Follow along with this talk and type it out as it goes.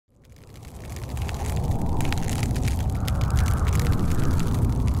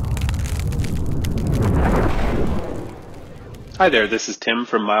Hi there, this is Tim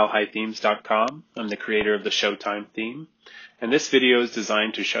from milehighthemes.com. I'm the creator of the ShowTime theme, and this video is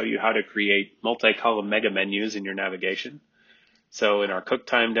designed to show you how to create multi-column mega menus in your navigation. So in our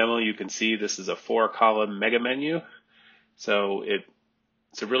QuickTime demo, you can see this is a 4-column mega menu. So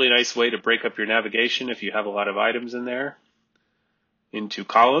it's a really nice way to break up your navigation if you have a lot of items in there into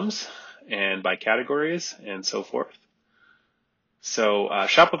columns and by categories and so forth. So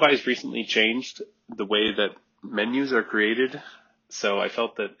Shopify has recently changed the way that menus are created, so I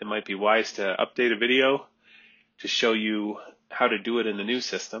felt that it might be wise to update a video to show you how to do it in the new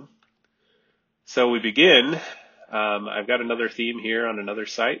system. So we begin. I've got another theme here on another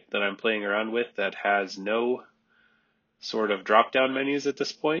site that I'm playing around with that has no sort of drop-down menus at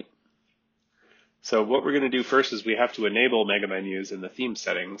this point. So what we're going to do first is we have to enable mega menus in the theme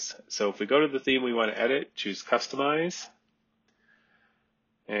settings. So if we go to the theme we want to edit, choose Customize.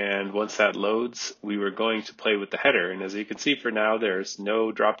 And once that loads, we were going to play with the header. And as you can see for now, there's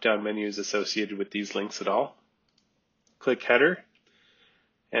no drop-down menus associated with these links at all. Click Header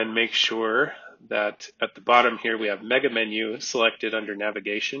and make sure that at the bottom here we have Mega Menu selected under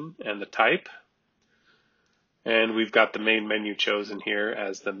Navigation and the type. And we've got the main menu chosen here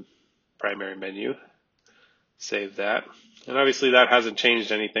as the primary menu. Save that. And obviously that hasn't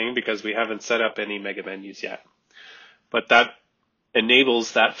changed anything because we haven't set up any mega menus yet. But that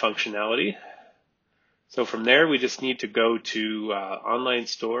enables that functionality. So from there, we just need to go to Online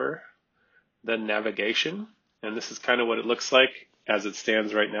Store, then Navigation. And this is kind of what it looks like as it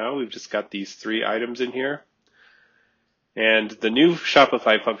stands right now. We've just got these 3 items in here. And the new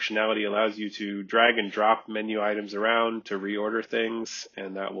Shopify functionality allows you to drag and drop menu items around to reorder things,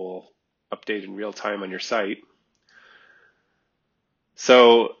 and that will update in real time on your site.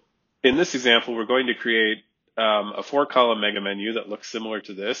 So in this example, we're going to create a 4-column mega menu that looks similar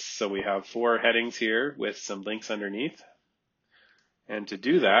to this. So we have 4 headings here with some links underneath. And to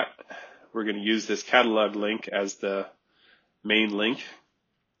do that, we're going to use this catalog link as the main link.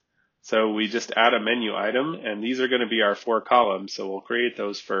 So we just add a menu item, and these are going to be our 4 columns. So we'll create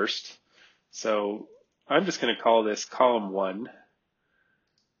those first. So I'm just going to call this column 1.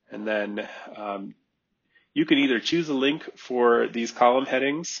 And then you can either choose a link for these column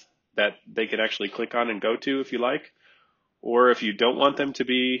headings that they can actually click on and go to if you like. Or if you don't want them to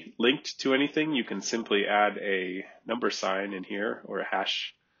be linked to anything, you can simply add a number sign in here or a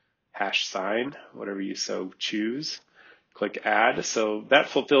hash sign, whatever you so choose. Click Add. So that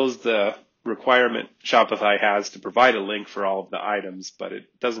fulfills the requirement Shopify has to provide a link for all of the items, but it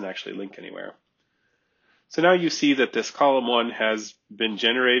doesn't actually link anywhere. So now you see that this column 1 has been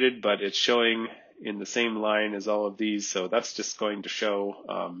generated, but it's showing in the same line as all of these. So that's just going to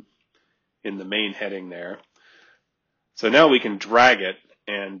show in the main heading there. So now we can drag it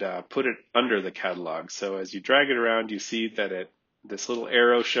and put it under the catalog. So as you drag it around, you see that this little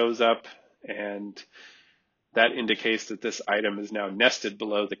arrow shows up, and that indicates that this item is now nested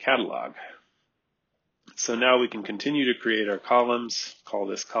below the catalog. So now we can continue to create our columns, call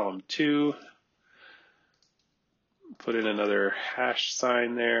this column 2, put in another hash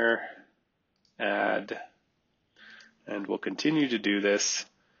sign there, add, and we'll continue to do this.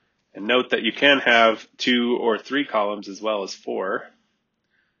 And note that you can have 2 or 3 columns as well as 4.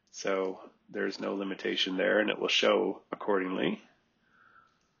 So there's no limitation there, and it will show accordingly.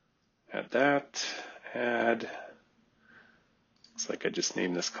 Add that, add. Looks like I just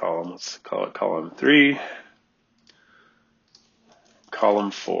named this column. Let's call it column 3,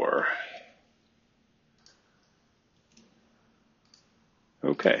 column 4.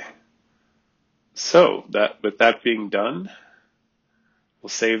 Okay. So with that being done, we'll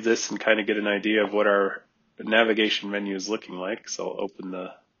save this and kind of get an idea of what our navigation menu is looking like. So I'll open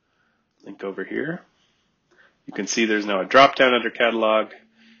the link over here. You can see there's now a drop-down under catalog.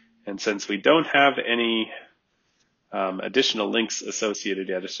 And since we don't have any additional links associated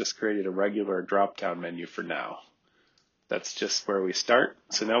yet, it's just created a regular drop-down menu for now. That's just where we start.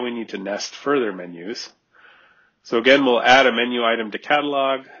 So now we need to nest further menus. So again, we'll add a menu item to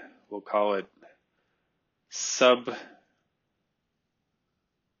catalog. We'll call it sub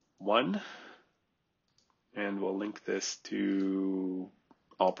 1, and we'll link this to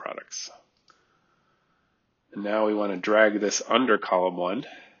all products. And now we want to drag this under column 1.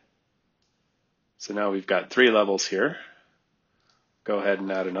 So now we've got 3 levels here. Go ahead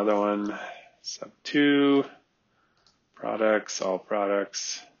and add another one, sub 2, products, all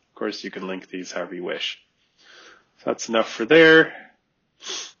products. Of course, you can link these however you wish. So that's enough for there.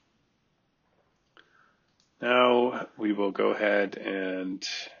 Now we will go ahead and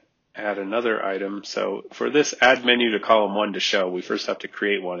add another item. So for this add menu to column 1 to show, we first have to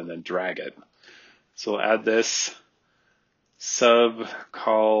create one and then drag it. So we'll add this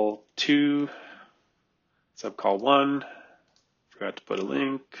subcall 2, subcall 1, forgot to put a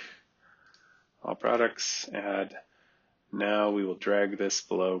link, all products, add. Now we will drag this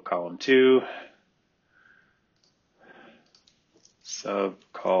below column 2,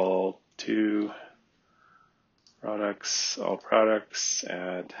 subcall 2, products, all products,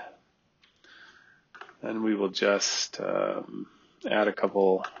 add. Then we will just add a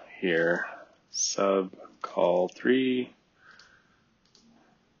couple here. Subcall 3,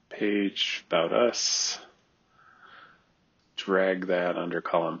 page about us, drag that under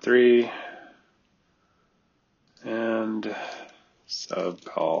column 3, and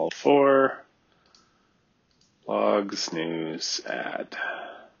subcall 4, blogs, news, add.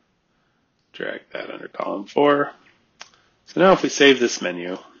 Drag that under column 4. So now if we save this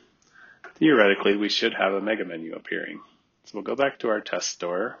menu, theoretically we should have a mega menu appearing. So we'll go back to our test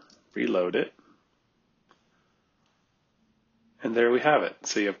store, reload it, and there we have it.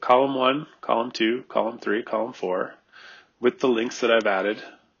 So you have column 1, column 2, column 3, column 4, with the links that I've added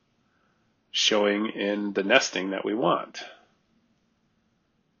showing in the nesting that we want.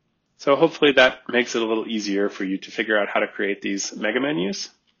 So hopefully that makes it a little easier for you to figure out how to create these mega menus.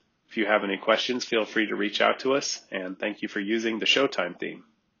 If you have any questions, feel free to reach out to us, and thank you for using the ShowTime theme.